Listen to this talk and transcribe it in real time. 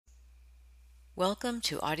Welcome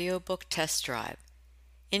to Audiobook Test Drive.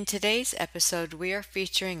 In today's episode, we are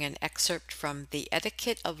featuring an excerpt from The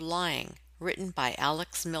Etiquette of Lying, written by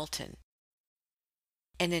Alex Milton.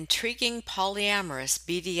 An intriguing polyamorous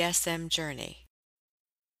BDSM journey.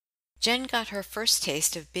 Jen got her first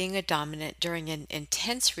taste of being a dominant during an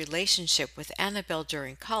intense relationship with Annabelle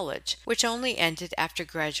during college, which only ended after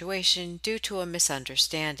graduation due to a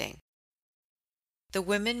misunderstanding. The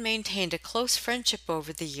women maintained a close friendship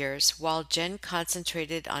over the years while Jen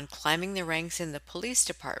concentrated on climbing the ranks in the police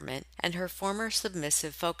department and her former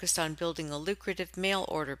submissive focused on building a lucrative mail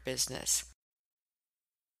order business.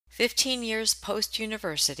 15 years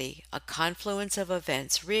post-university, a confluence of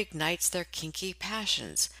events reignites their kinky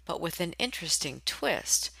passions, but with an interesting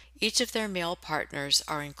twist. Each of their male partners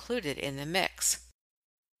are included in the mix.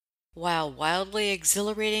 While wildly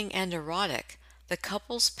exhilarating and erotic, the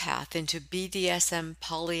couple's path into BDSM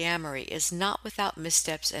polyamory is not without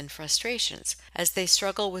missteps and frustrations, as they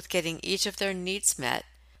struggle with getting each of their needs met,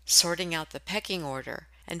 sorting out the pecking order,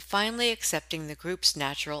 and finally accepting the group's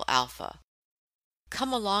natural alpha.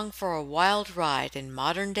 Come along for a wild ride in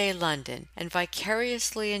modern-day London and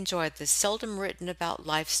vicariously enjoy the seldom written about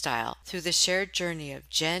lifestyle through the shared journey of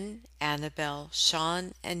Jen, Annabelle,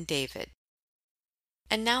 Sean, and David.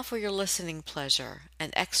 And now for your listening pleasure, an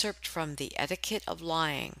excerpt from The Etiquette of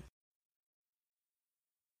Lying.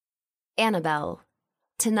 Annabelle.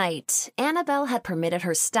 Tonight, Annabelle had permitted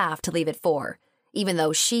her staff to leave at 4, even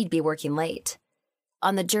though she'd be working late.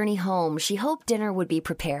 On the journey home, she hoped dinner would be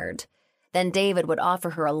prepared. Then David would offer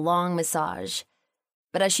her a long massage.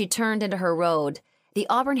 But as she turned into her road, the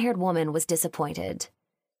auburn-haired woman was disappointed.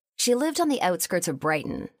 She lived on the outskirts of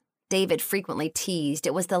Brighton. David frequently teased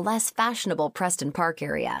it was the less fashionable Preston Park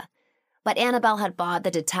area. But Annabelle had bought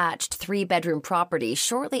the detached 3-bedroom property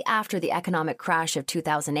shortly after the economic crash of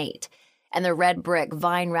 2008, and the red brick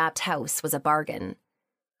vine-wrapped house was a bargain.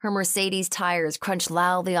 Her Mercedes tires crunched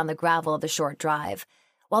loudly on the gravel of the short drive,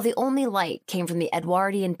 while the only light came from the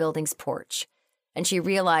Edwardian building's porch, and she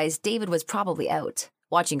realized David was probably out,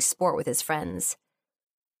 watching sport with his friends.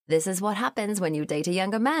 This is what happens when you date a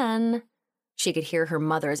younger man. She could hear her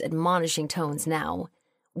mother's admonishing tones now.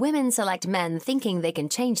 Women select men thinking they can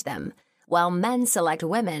change them, while men select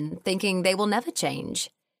women thinking they will never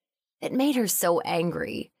change. It made her so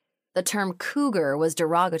angry. The term cougar was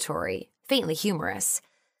derogatory, faintly humorous.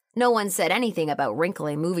 No one said anything about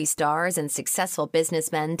wrinkly movie stars and successful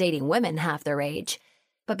businessmen dating women half their age.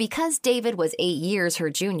 But because David was 8 years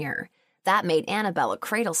her junior, that made Annabelle a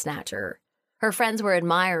cradle snatcher. Her friends were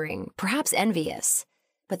admiring, perhaps envious,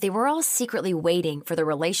 but they were all secretly waiting for the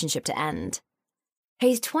relationship to end.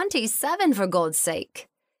 "He's 27, for God's sake,"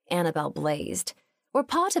 Annabelle blazed. "We're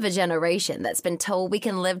part of a generation that's been told we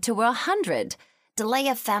can live till we're 100, delay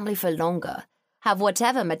a family for longer, have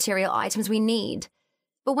whatever material items we need.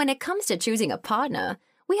 But when it comes to choosing a partner,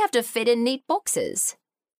 we have to fit in neat boxes."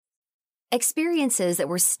 Experiences that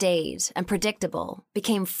were staid and predictable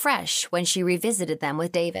became fresh when she revisited them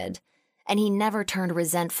with David, and he never turned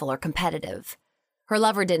resentful or competitive. Her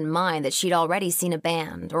lover didn't mind that she'd already seen a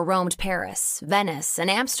band or roamed Paris, Venice, and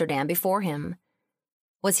Amsterdam before him.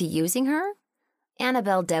 Was he using her?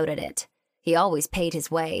 Annabelle doubted it. He always paid his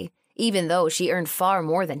way, even though she earned far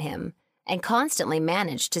more than him, and constantly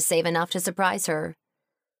managed to save enough to surprise her.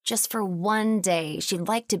 Just for one day, she'd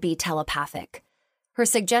like to be telepathic. Her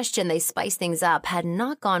suggestion they spice things up had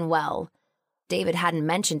not gone well. David hadn't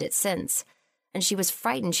mentioned it since, and she was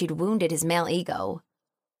frightened she'd wounded his male ego.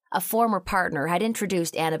 A former partner had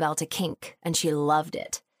introduced Annabelle to kink, and she loved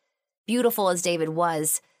it. Beautiful as David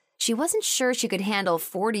was, she wasn't sure she could handle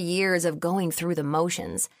 40 years of going through the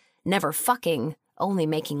motions, never fucking, only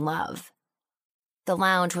making love. The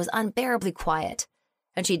lounge was unbearably quiet,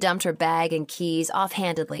 and she dumped her bag and keys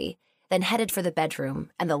offhandedly, then headed for the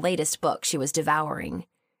bedroom and the latest book she was devouring.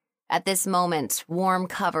 At this moment, warm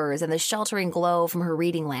covers and the sheltering glow from her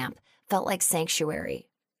reading lamp felt like sanctuary.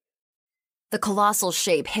 The colossal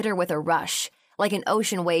shape hit her with a rush, like an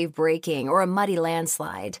ocean wave breaking or a muddy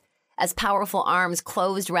landslide. As powerful arms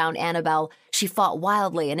closed round Annabelle, she fought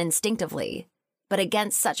wildly and instinctively. But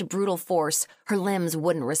against such brutal force, her limbs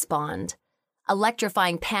wouldn't respond.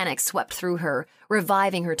 Electrifying panic swept through her,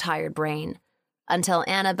 reviving her tired brain, until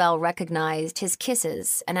Annabelle recognized his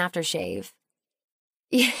kisses and aftershave.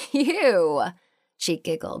 "You," she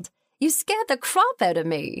giggled. "You scared the crap out of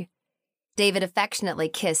me." David affectionately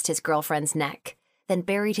kissed his girlfriend's neck, then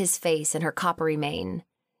buried his face in her coppery mane.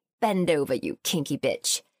 "Bend over, you kinky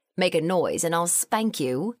bitch. Make a noise and I'll spank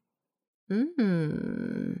you."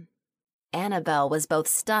 Annabelle was both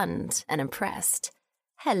stunned and impressed.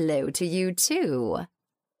 "Hello to you, too."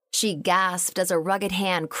 She gasped as a rugged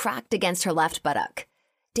hand cracked against her left buttock.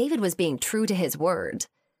 David was being true to his word.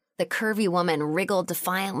 The curvy woman wriggled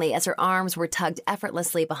defiantly as her arms were tugged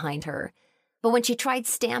effortlessly behind her. But when she tried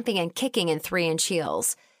stamping and kicking in 3-inch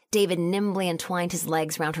heels, David nimbly entwined his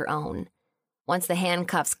legs round her own. Once the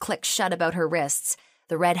handcuffs clicked shut about her wrists,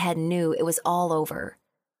 the redhead knew it was all over.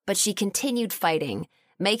 But she continued fighting,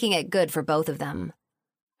 making it good for both of them.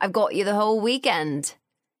 "I've got you the whole weekend,"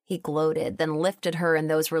 he gloated, then lifted her in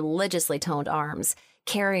those religiously toned arms,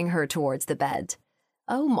 carrying her towards the bed.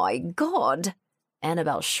 "Oh my God!"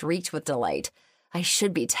 Annabelle shrieked with delight. "I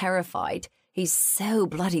should be terrified. He's so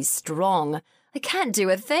bloody strong. I can't do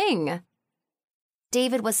a thing."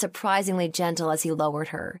 David was surprisingly gentle as he lowered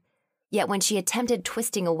her. Yet when she attempted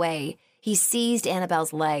twisting away, he seized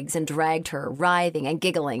Annabelle's legs and dragged her, writhing and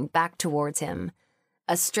giggling, back towards him.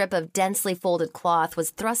 A strip of densely folded cloth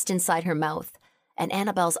was thrust inside her mouth, and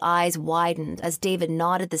Annabelle's eyes widened as David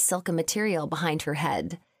knotted the silken material behind her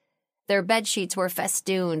head. Their bedsheets were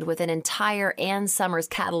festooned with an entire Anne Summers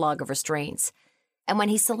catalog of restraints, and when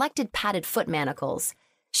he selected padded foot manacles,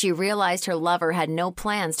 she realized her lover had no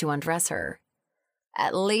plans to undress her.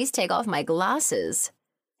 "At least take off my glasses,"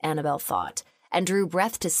 Annabelle thought, and drew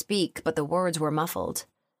breath to speak, but the words were muffled.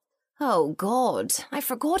 "Oh, God, I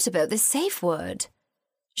forgot about the safe word."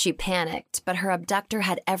 She panicked, but her abductor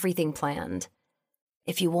had everything planned.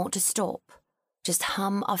 "If you want to stop, just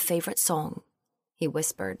hum our favorite song," he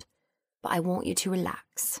whispered. "But I want you to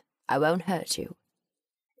relax. I won't hurt you."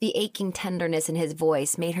 The aching tenderness in his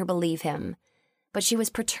voice made her believe him, but she was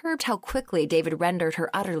perturbed how quickly David rendered her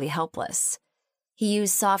utterly helpless. He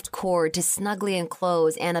used soft cord to snugly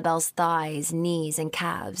enclose Annabelle's thighs, knees, and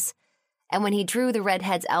calves. And when he drew the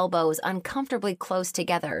redhead's elbows uncomfortably close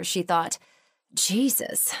together, she thought,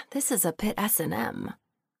 "Jesus, this is a bit S&M."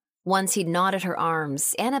 Once he'd knotted her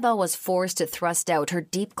arms, Annabelle was forced to thrust out her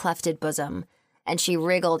deep-clefted bosom, and she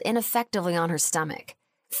wriggled ineffectively on her stomach,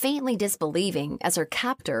 faintly disbelieving as her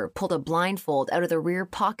captor pulled a blindfold out of the rear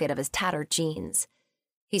pocket of his tattered jeans.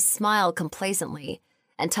 He smiled complacently,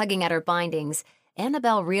 and tugging at her bindings,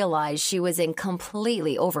 Annabelle realized she was in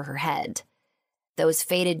completely over her head. Those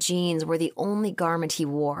faded jeans were the only garment he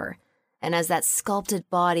wore, and as that sculpted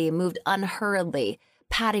body moved unhurriedly,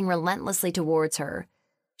 padding relentlessly towards her,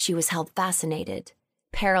 she was held fascinated,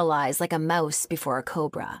 paralyzed like a mouse before a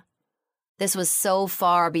cobra. This was so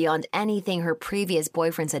far beyond anything her previous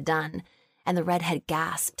boyfriends had done, and the redhead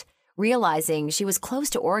gasped, realizing she was close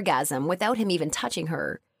to orgasm without him even touching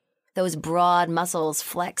her. Those broad muscles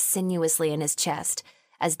flexed sinuously in his chest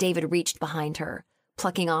as David reached behind her,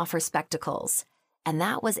 plucking off her spectacles, and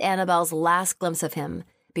that was Annabelle's last glimpse of him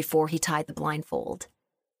before he tied the blindfold.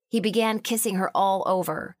 He began kissing her all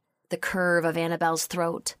over, the curve of Annabelle's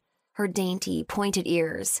throat, her dainty, pointed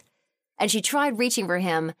ears, and she tried reaching for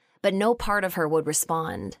him, but no part of her would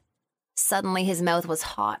respond. Suddenly his mouth was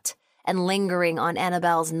hot and lingering on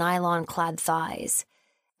Annabelle's nylon-clad thighs,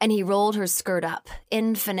 and he rolled her skirt up,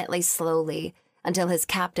 infinitely slowly, until his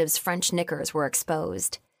captive's French knickers were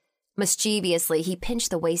exposed. Mischievously, he pinched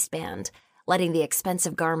the waistband, letting the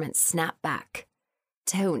expensive garment snap back.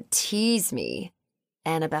 "Don't tease me,"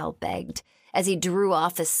 Annabelle begged, as he drew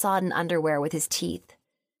off the sodden underwear with his teeth.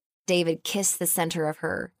 David kissed the center of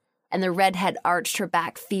her, and the redhead arched her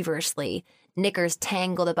back feverishly, knickers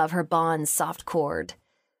tangled above her bond's soft cord.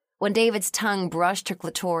 When David's tongue brushed her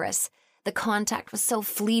clitoris, the contact was so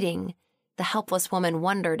fleeting, the helpless woman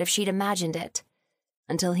wondered if she'd imagined it,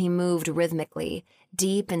 until he moved rhythmically,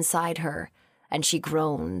 deep inside her, and she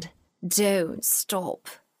groaned. "Don't stop,"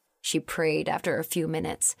 she prayed after a few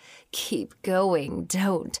minutes. "Keep going,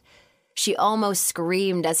 don't." She almost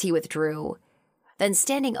screamed as he withdrew. Then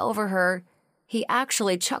standing over her, he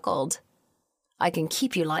actually chuckled. "I can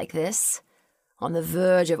keep you like this, on the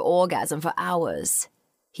verge of orgasm for hours,"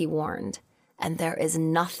 he warned, "and there is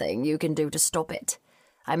nothing you can do to stop it.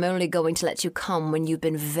 I'm only going to let you come when you've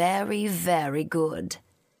been very, very good."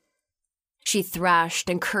 She thrashed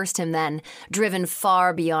and cursed him then, driven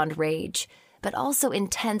far beyond rage, but also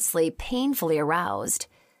intensely, painfully aroused.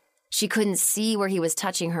 She couldn't see where he was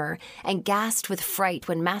touching her and gasped with fright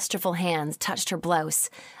when masterful hands touched her blouse,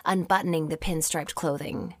 unbuttoning the pinstriped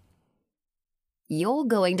clothing. "You're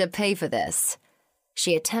going to pay for this,"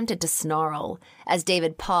 she attempted to snarl as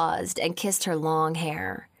David paused and kissed her long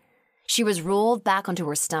hair. She was rolled back onto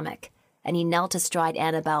her stomach, and he knelt astride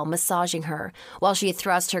Annabelle, massaging her while she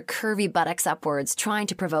thrust her curvy buttocks upwards, trying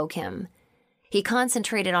to provoke him. He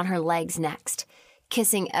concentrated on her legs next,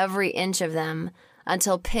 kissing every inch of them,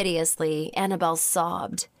 until piteously Annabelle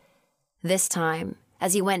sobbed. This time,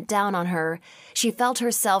 as he went down on her, she felt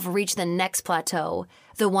herself reach the next plateau,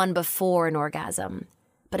 the one before an orgasm.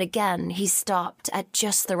 but again he stopped at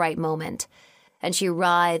just the right moment, and she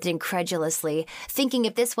writhed incredulously, thinking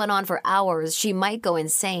if this went on for hours, she might go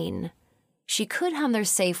insane. She could hum their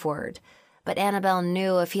safe word, but Annabelle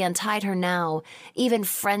knew if he untied her now, even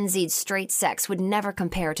frenzied straight sex would never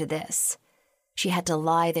compare to this. She had to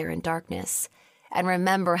lie there in darkness and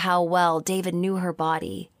remember how well David knew her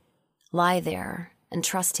body. Lie there and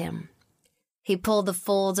trust him. He pulled the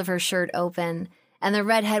folds of her shirt open, and the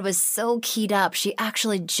redhead was so keyed up she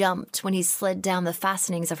actually jumped when he slid down the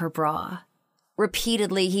fastenings of her bra.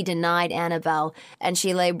 Repeatedly he denied Annabelle, and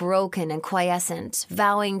she lay broken and quiescent,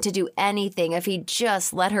 vowing to do anything if he'd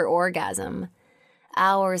just let her orgasm.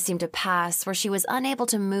 Hours seemed to pass where she was unable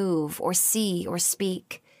to move or see or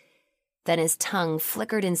speak. Then his tongue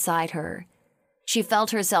flickered inside her. She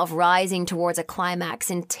felt herself rising towards a climax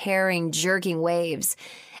in tearing, jerking waves,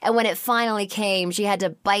 and when it finally came, she had to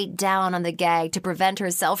bite down on the gag to prevent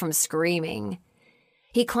herself from screaming.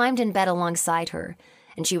 He climbed in bed alongside her,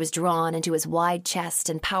 and she was drawn into his wide chest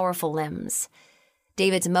and powerful limbs.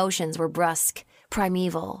 David's motions were brusque,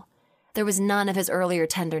 primeval. There was none of his earlier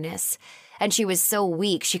tenderness, and she was so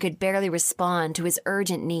weak she could barely respond to his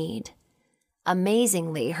urgent need.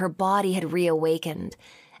 Amazingly, her body had reawakened,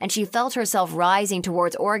 and she felt herself rising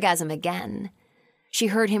towards orgasm again. She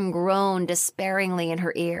heard him groan despairingly in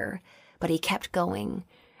her ear, but he kept going,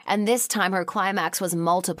 and this time her climax was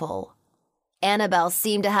multiple. Annabelle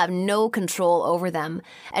seemed to have no control over them,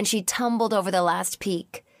 and she tumbled over the last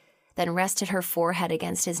peak, then rested her forehead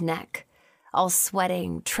against his neck, all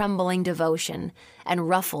sweating, trembling devotion, and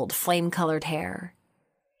ruffled, flame-colored hair.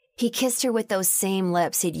 He kissed her with those same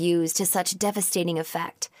lips he'd used to such devastating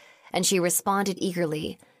effect, and she responded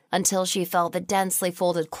eagerly until she felt the densely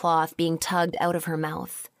folded cloth being tugged out of her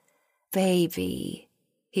mouth. "Baby,"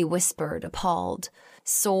 he whispered, appalled.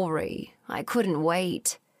 "Sorry, I couldn't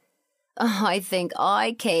wait." "I think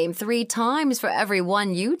I came 3 times for every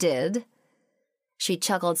one you did." She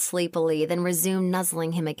chuckled sleepily, then resumed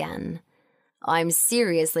nuzzling him again. "I'm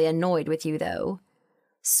seriously annoyed with you, though.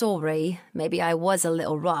 Sorry, maybe I was a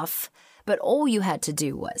little rough, but all you had to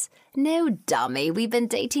do was, 'No, dummy, we've been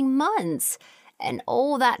dating months, and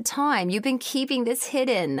all that time you've been keeping this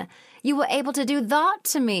hidden. You were able to do that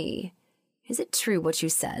to me. Is it true what you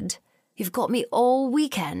said? You've got me all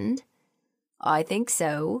weekend?" "I think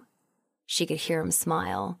so." She could hear him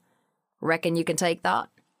smile. "Reckon you can take that?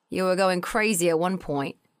 You were going crazy at one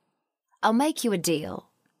point." "I'll make you a deal,"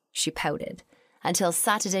 she pouted. "Until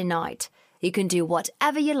Saturday night, you can do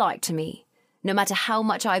whatever you like to me. No matter how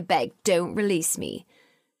much I beg, don't release me.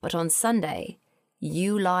 But on Sunday,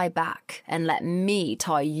 you lie back and let me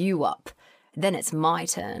tie you up. Then it's my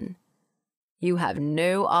turn. You have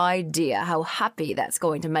no idea how happy that's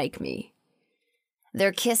going to make me."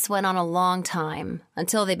 Their kiss went on a long time,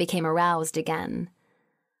 until they became aroused again.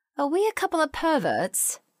 "Are we a couple of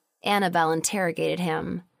perverts?" Annabelle interrogated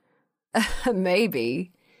him.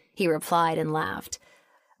 "Maybe," he replied and laughed.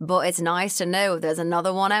 "But it's nice to know there's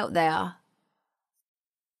another one out there."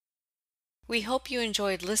 We hope you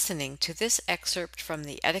enjoyed listening to this excerpt from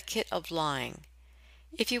The Etiquette of Lying.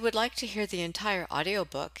 If you would like to hear the entire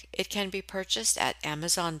audiobook, it can be purchased at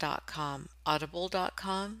Amazon.com,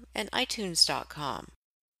 Audible.com, and iTunes.com.